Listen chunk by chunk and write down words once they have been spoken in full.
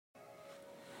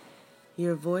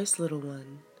Your voice, little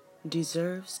one,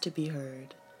 deserves to be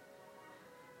heard.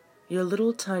 Your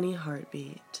little tiny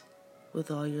heartbeat,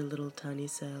 with all your little tiny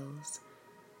cells.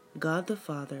 God the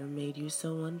Father made you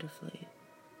so wonderfully.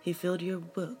 He filled your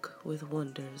book with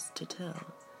wonders to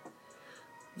tell.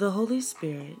 The Holy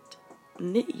Spirit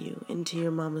knit you into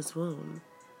your mama's womb.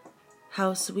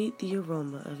 How sweet the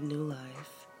aroma of new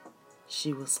life.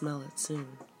 She will smell it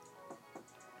soon.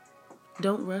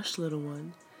 Don't rush, little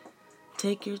one.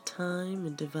 Take your time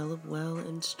and develop well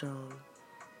and strong.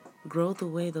 Grow the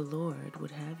way the Lord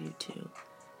would have you to.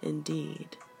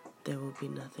 Indeed, there will be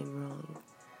nothing wrong.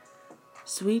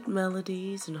 Sweet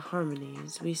melodies and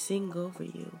harmonies we sing over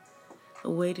you,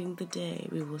 awaiting the day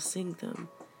we will sing them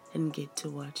and get to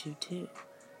watch you too.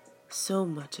 So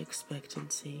much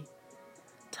expectancy.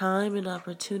 Time and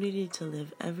opportunity to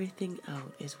live everything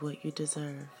out is what you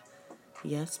deserve.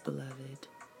 Yes, beloved,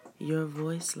 your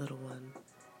voice, little one,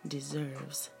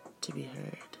 deserves to be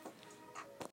heard.